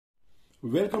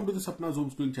Welcome to the Sapna's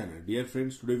Homeschooling channel. Dear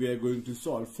friends, today we are going to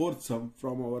solve fourth sum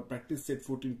from our practice set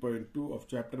 14.2 of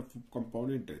chapter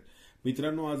compound interest.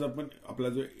 मित्रांनो, आज आपण आपला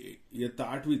जो इयत्ता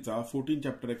 8वीचा 14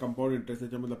 chapter आहे compound interest,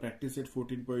 त्याच्यामधला practice set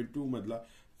 14.2 मधला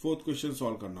fourth question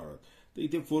solve करणार आहोत. तर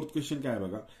इथे फोर्थ क्वेश्चन काय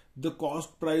बघा. The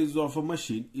cost price of a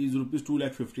machine is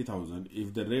 ₹2,50,000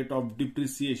 if the rate of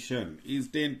depreciation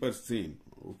is 10%.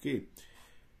 Okay,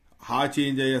 हा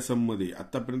चेंज आहे या सम मध्ये.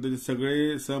 आतापर्यंत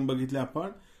सगळे सम बघितले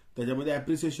आपण, त्याच्यामध्ये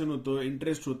अप्रिसिएशन होतं,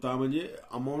 इंटरेस्ट होता, म्हणजे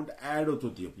अमाऊंट ऍड होत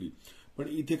होती आपली. पण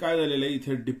इथे काय झालेलं आहे,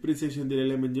 इथे डिप्रिसिएशन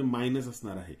दिलेलं आहे म्हणजे मायनस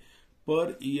असणार आहे.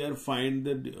 Per year find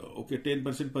the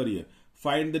 10% per year.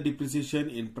 Find the depreciation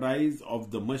in price of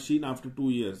the machine after 2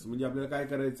 years. म्हणजे आपल्याला काय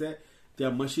करायचं आहे, त्या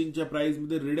मशीनच्या प्राइस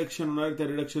मध्ये रिडक्शन होणार, त्या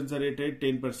रिडक्शनचा रेट आहे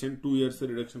 10%. 2 yearsचं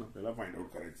रिडक्शन आपल्याला फाइंड आउट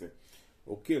करायचं आहे.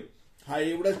 ओके, हा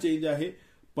एवढा चेंज आहे.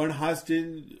 पण हाच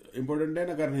चेंज इम्पॉर्टंट आहे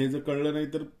ना, कारण हे जर कळलं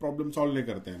नाही तर प्रॉब्लेम सॉल्व्ह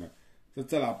नाही करता येणार. तर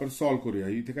चला आपण सॉल्व्ह करूया.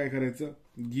 इथे काय करायचं,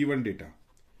 गिवन डेटा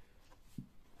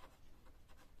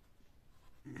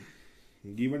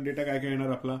काय काय येणार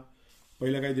आपला.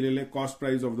 पहिला काय दिलेलं आहे, cost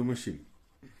price of the machine.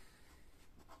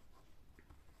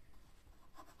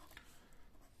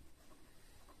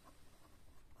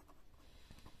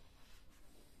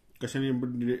 कशाने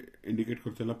इंडिकेट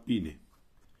करतो, त्याला पी ने.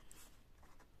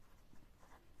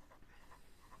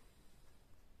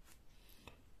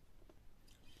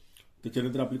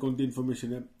 त्याच्यानंतर आपली कोणती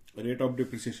इन्फॉर्मेशन आहे, rate of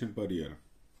depreciation per year.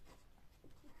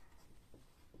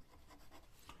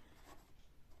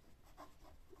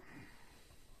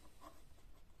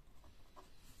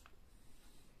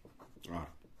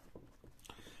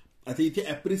 आता इथे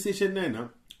अप्रिसिएशन नाही ना,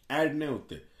 ऍड नाही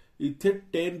होते, इथे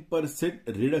 10%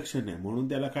 रिडक्शन आहे, म्हणून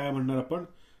त्याला काय म्हणणार आपण,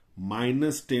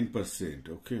 -10%.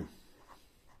 ओके,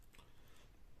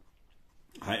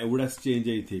 हा एवढाच चेंज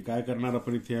आहे. इथे काय करणार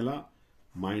आपण, इथे याला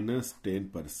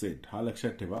 -10%. हा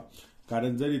लक्षात ठेवा,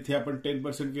 कारण जर इथे आपण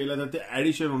 10% केलं तर ते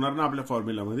ऍडिशन होणार ना आपल्या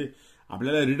फॉर्म्युलामध्ये.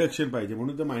 आपल्याला रिडक्शन पाहिजे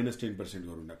म्हणून तर -10%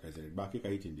 करून टाकायचं, बाकी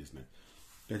काही चेंजेस नाही.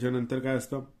 त्याच्यानंतर काय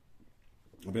असतं,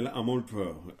 आपल्याला अमाऊंट,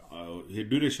 हे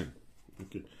ड्युरेशन.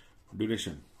 ओके,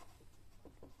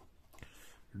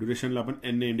 ड्युरेशनला आपण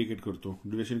एन ने इंडिकेट करतो.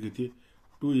 ड्युरेशन किती,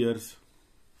 2 years.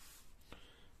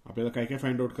 आपल्याला काय काय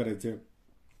फाइंड आउट करायचंय,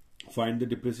 find the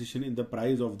depreciation in the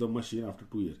price of the machine after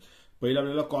 2 years. पहिला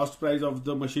आपल्याला cost price of the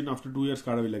machine after 2 years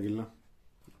काढावी लागेल ना.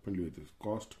 आपण लिहितो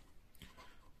cost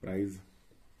price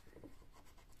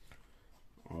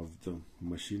of the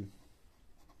machine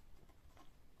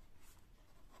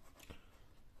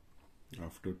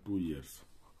after 2 years.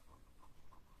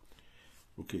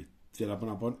 Okay, त्याला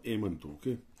आपण ए म्हणतो.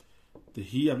 ओके, तर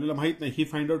ही आपल्याला माहित नाही, ही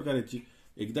फाइंड आउट करायची.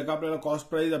 एकदा का आपल्याला कॉस्ट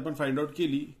प्राइस आपण फाइंड आउट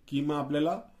केली की मग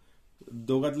आपल्याला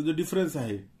दोघांचा जो डिफरन्स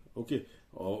आहे, ओके,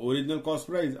 ओरिजिनल कॉस्ट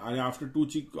प्राइस आणि आफ्टर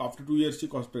 2 yearsची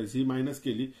कॉस्ट प्राइस ही मायनस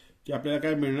केली की आपल्याला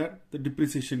काय मिळणार, तर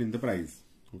depreciation in the price.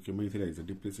 Okay, मग इथे राहायचं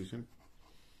डिप्रिसिएशन.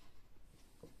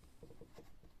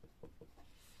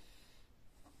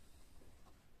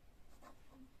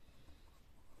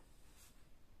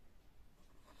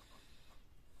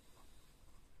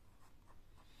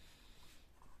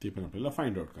 ते पण आपल्याला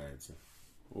फाइंड आउट करायचं.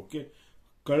 ओके,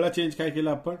 कळला चेंज काय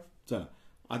केला आपण. चला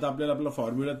आता आपल्याला आपला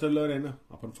फॉर्म्युला तर लर्न आहे ना,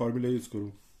 आपण फॉर्म्युला यूज करू.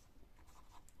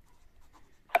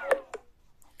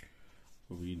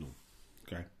 वी नो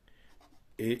काय,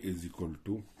 ए is equal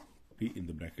to P in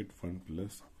the bracket 1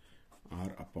 plus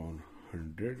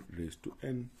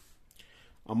R/100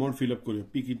 amount fill up करूया.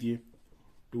 पी किती आहे,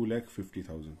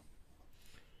 2,50,000.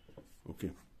 ओके,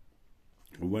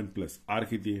 1 प्लस आर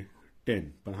किती आहे,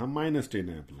 10, पण हा -10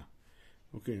 आहे आपला.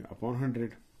 ओके, अपॉन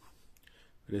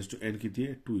 100 किती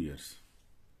आहे, 2 years.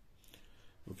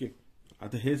 ओके,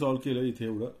 आता हे सॉल्व केलं इथे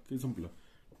एवढं की संपलं.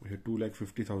 हे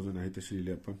 2,50,000 आहे तसे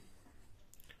लिहिले आपण.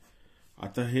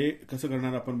 आता हे कसं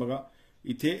करणार आपण बघा,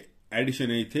 इथे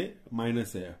ऍडिशन आहे, इथे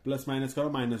मायनस आहे, प्लस मायनस करा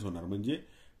मायनस होणार, म्हणजे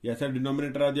याचा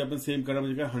डिनॉमिनेटर आधी आपण सेम करा.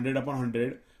 म्हणजे काय,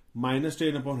 100/100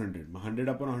 -10/100. मग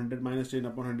 100/100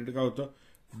 -10/100 काय होतं,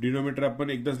 डिनॉमिनेटर आपण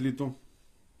एकदाच लिहितो.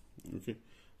 ओके,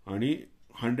 आणि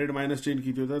 100 - 10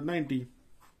 किती होतात,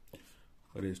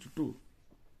 90/2.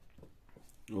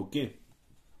 ओके,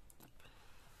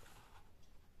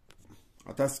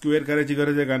 आता स्क्वेअर करायची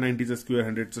गरज आहे का, 90चा स्क्वेअर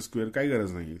 100चा स्क्वेअर काही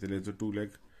गरज नाही. त्याला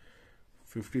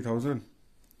 2,50,000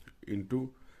 इंटू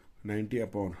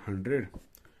 90/100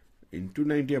 इंटू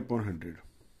 90/100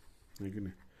 आहे की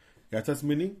नाही, याचाच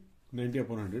मिनिंग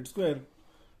 90/100 स्क्वेअर.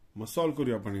 मग सॉल्व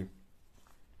करूया आपण. हे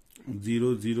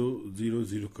 0 0 0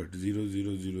 0 कट, 0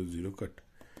 0 0 0 कट.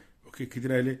 ओके, किती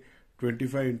राहिले,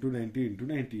 25 इंटू 90 इंटू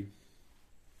 90.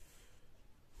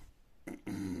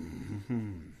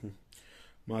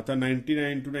 मग आता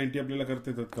 99 × 90 आपल्याला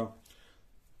करता येतात का,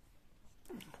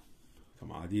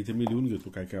 आधी इथे मी लिहून घेतो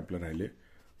काय काय आपलं राहिले.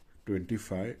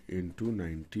 25 इंटू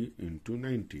 90 इंटू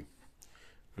 90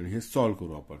 आणि हे सॉल्व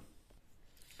करू आपण.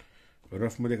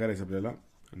 रफमध्ये करायचं आपल्याला.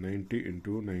 90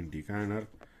 इंटू 90 काय येणार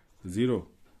 0,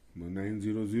 मग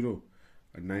 900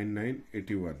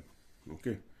 9981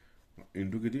 ओके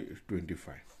इंटू किती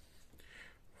 25.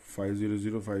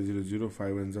 500 500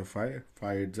 5 1 जा 5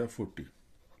 5 8 जा 40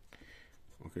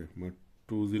 ओके. मग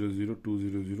 200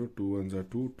 200 2 1 जा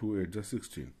 2 2 8 जा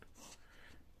 16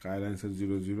 काय आन्सर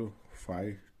 00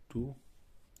 5 2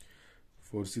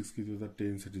 4 6 किती होता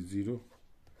 10 साठी 0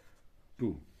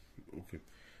 2 ओके.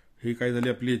 ही काय झाली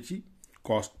आपली याची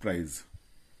cost price.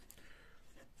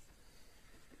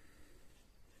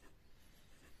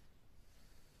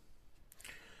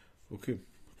 Okay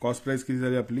cost price किती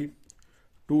झाली आपली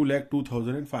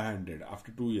 2,02,500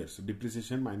 आफ्टर 2 इयर्स.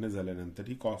 डिप्रिसिएशन मायनस झाल्यानंतर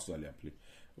ही कॉस्ट झाली आपली.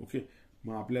 ओके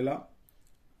मग आपल्याला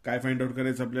काय फाइंड आउट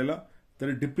करायचं आपल्याला तर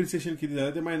डिप्रिसिएशन किती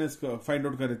झालं ते मायनस फाइंड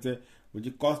आउट करायचं आहे.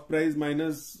 म्हणजे cost price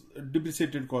minus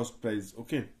depreciated cost price.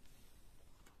 Okay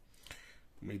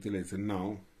मग इथे लिहायचं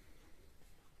नाव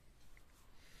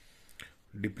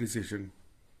depreciation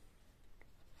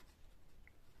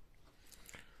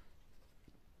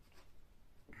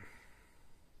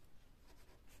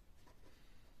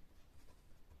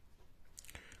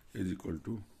is equal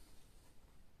to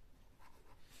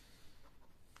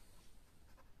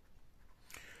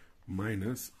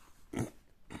minus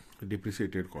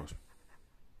depreciated cost.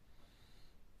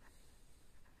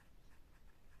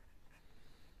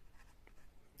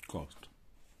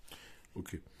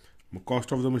 Okay मग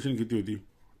कॉस्ट ऑफ द मशीन किती होती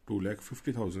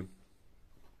 2,50,000.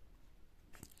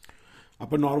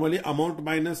 आपण नॉर्मली अमाऊंट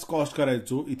मायनस कॉस्ट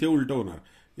करायचो. इथे उलट होणार.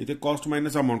 इथे कॉस्ट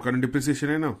मायनस अमाऊंट कारण डिप्रिसिएशन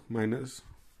आहे ना मायनस.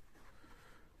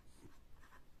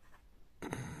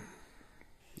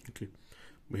 ओके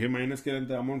मग हे मायनस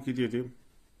केल्यानंतर अमाऊंट किती येते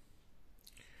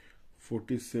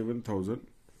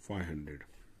 47,500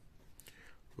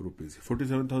 रुपीज.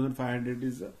 47,500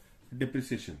 is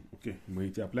depreciation. ओके मग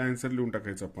इथे आपला आन्सर लिहून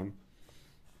टाकायचं आपण.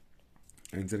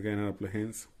 आन्सर काय येणार आपलं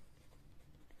hence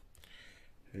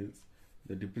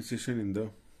the depreciation in the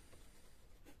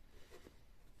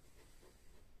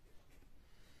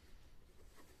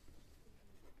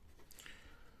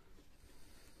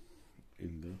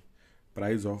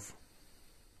price of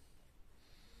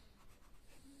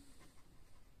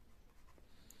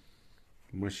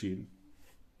machine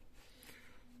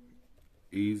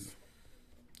is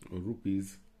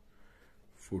rupees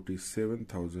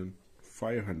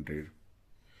 47,500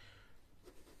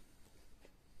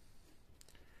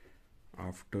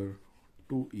 after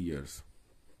 2 years.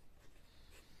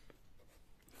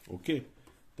 Okay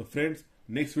तर फ्रेंड्स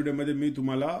नेक्स्ट व्हिडिओमध्ये मी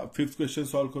तुम्हाला 5th क्वेश्चन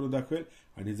सॉल्व्ह करून दाखवेल.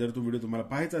 आणि जर तो व्हिडिओ तुम्हाला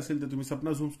पाहायचा असेल तर तुम्ही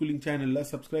सपनाज होमस्कूलिंग चॅनलला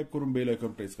सबस्क्राईब करून बेल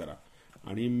आयकॉन प्रेस करा.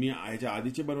 आणि मी याच्या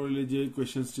आधीचे बनवलेले जे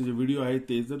क्वेश्चन्सचे जे व्हिडिओ आहेत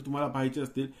ते जर तुम्हाला पाहायचे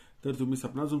असतील तर तुम्ही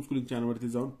सपनाज होमस्कूलिंग चॅनलवरती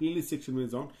जाऊन प्लेलिस्ट सेक्शनमध्ये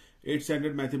जाऊन 8th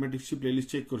स्टँडर्ड मॅथमॅटिक्सची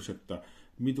प्लेलिस्ट चेक करू शकता.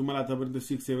 मी तुम्हाला आतापर्यंत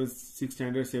 6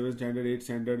 स्टँडर्ड 7 स्टँडर्ड 8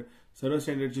 स्टँडर्ड सर्व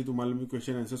स्टँडर्डची तुम्हाला मी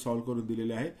क्वेश्चन आन्सर सॉल्व्ह करून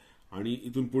दिलेले आहेत. आणि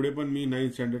इथून पुढे पण मी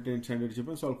 9th स्टँडर्ड 10th स्टँडर्डची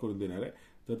पण सॉल्व्ह करून देणार आहे.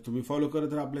 तर तुम्ही फॉलो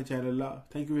करत राहा आपल्या चॅनलला.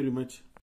 Thank you very much.